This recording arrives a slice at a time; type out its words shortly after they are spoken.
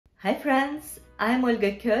Hi friends, I'm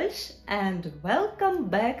Olga Koelsch and welcome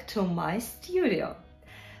back to my studio.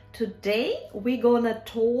 Today we're gonna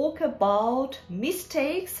talk about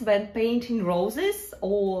mistakes when painting roses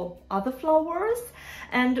or other flowers,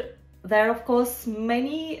 and there of course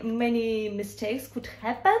many mistakes could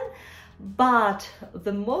happen, but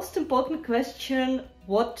the most important question,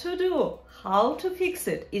 what to do, how to fix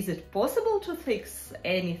it, is it possible to fix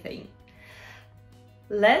anything?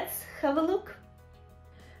 Let's have a look.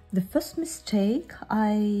 The first mistake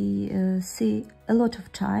I see a lot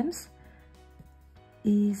of times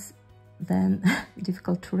is then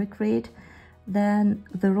difficult to recreate, then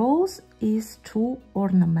the rose is too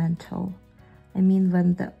ornamental. I mean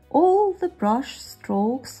when all the brush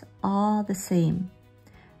strokes are the same.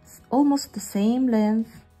 It's almost the same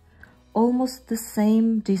length, almost the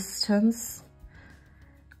same distance,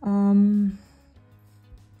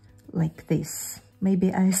 like this.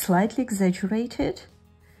 Maybe I slightly exaggerated.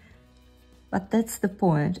 But that's the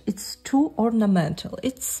point. It's too ornamental.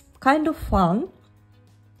 It's kind of fun,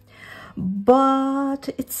 but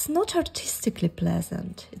it's not artistically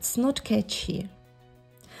pleasant. It's not catchy.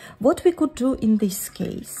 What we could do in this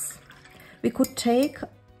case, we could take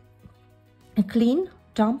a clean,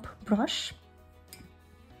 damp brush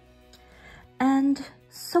and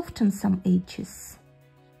soften some edges,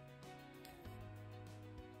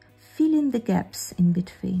 fill in the gaps in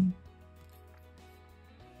between.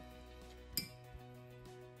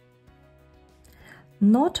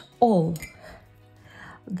 Not all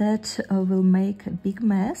that will make a big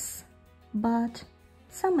mess, but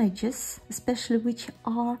some edges, especially which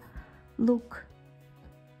are look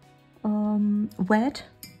wet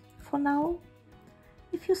for now,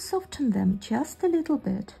 if you soften them just a little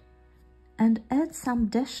bit and add some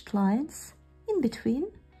dashed lines in between,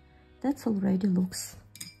 that already looks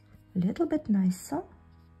a little bit nicer.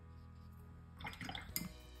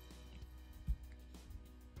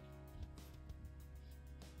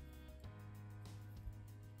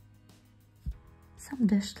 Some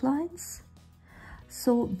dashed lines.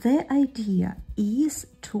 So the idea is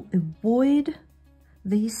to avoid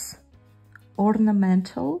this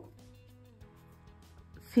ornamental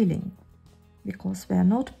feeling, because we are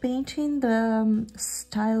not painting the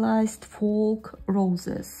stylized folk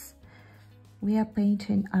roses. We are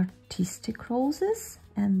painting artistic roses,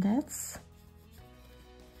 and that's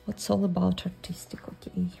what's all about artistic.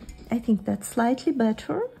 Okay, I think that's slightly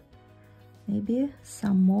better. Maybe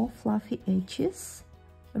some more fluffy edges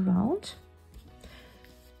around.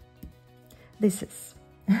 This is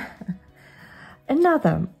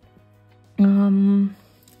another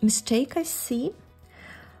mistake I see.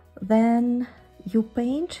 Then you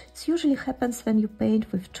paint, it usually happens when you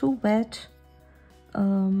paint with too wet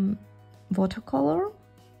watercolor,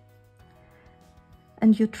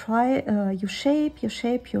 and you try, you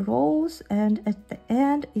shape your rose, and at the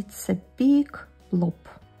end it's a big blob.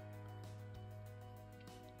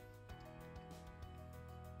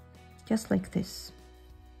 Just like this,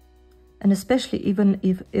 and especially even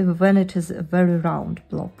if when it is a very round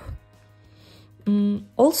blob.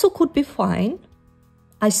 Also could be fine.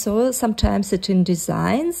 I saw sometimes it in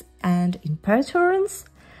designs and in patterns,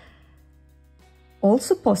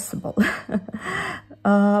 also possible.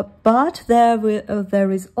 But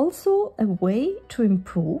there is also a way to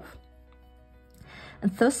improve.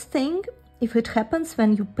 And first thing, if it happens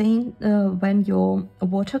when you paint, when your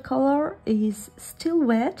watercolor is still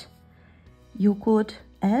wet, you could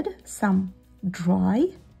add some dry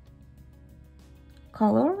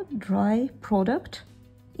color, dry product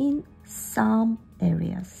in some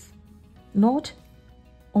areas. Not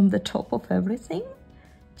on the top of everything,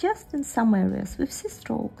 just in some areas with C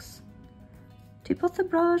strokes. Tip of the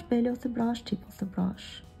brush, belly of the brush, tip of the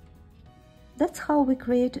brush. That's how we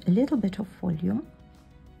create a little bit of volume.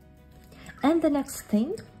 And the next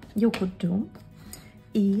thing you could do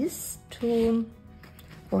is to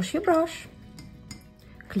wash your brush.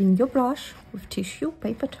 Clean your brush with tissue,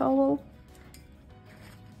 paper towel,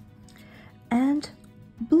 and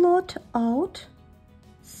blot out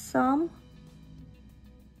some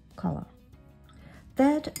color.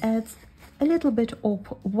 That adds a little bit of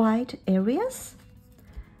white areas,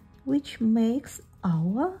 which makes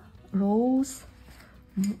our rose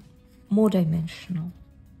more dimensional.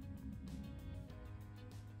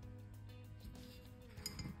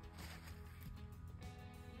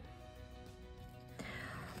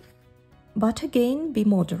 But again, be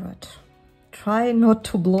moderate. Try not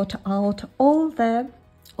to blot out all the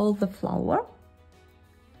flower,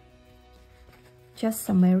 just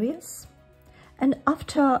some areas. And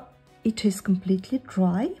after it is completely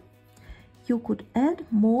dry, you could add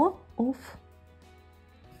more of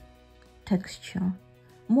texture,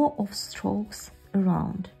 more of strokes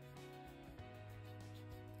around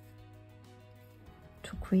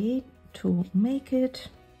to make it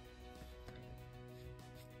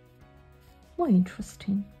more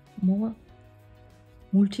interesting, more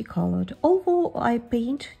multicolored. Although I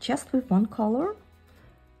paint just with one color,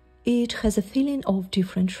 it has a feeling of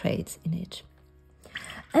different shades in it.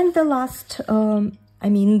 And the last, I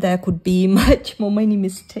mean, there could be many more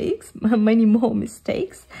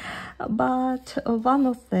mistakes, but one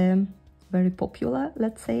of them very popular,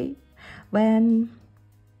 let's say, when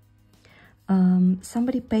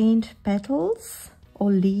somebody paint petals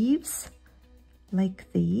or leaves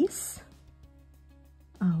like this,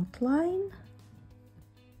 outline,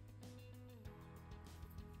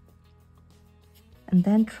 and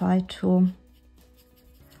then try to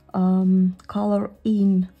color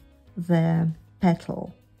in the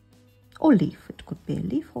petal or leaf. It could be a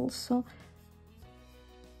leaf also.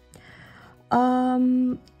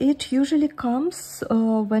 It usually comes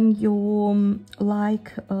when you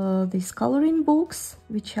like these coloring books,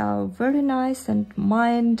 which are very nice and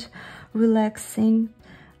mind relaxing,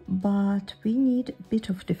 but we need a bit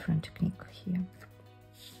of different technique here.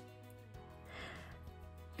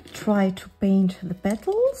 Try to paint the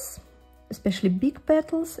petals, especially big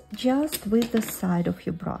petals, just with the side of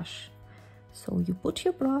your brush. So you put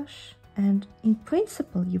your brush, and in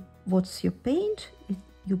principle, what's your paint?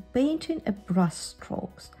 You're painting a brush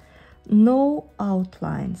strokes. No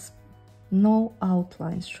outlines. No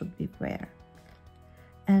outlines should be there.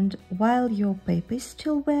 And while your paper is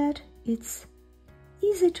still wet, it's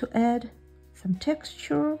easy to add some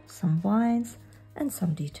texture, some lines, and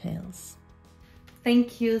some details.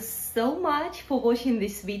 Thank you so much for watching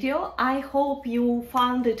this video. I hope you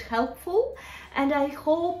found it helpful, and I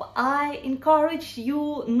hope I encouraged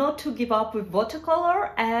you not to give up with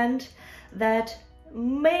watercolor, and that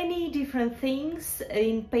many different things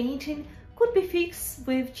in painting could be fixed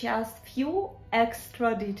with just few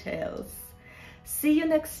extra details. See you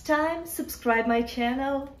next time. Subscribe my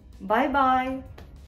channel. Bye bye.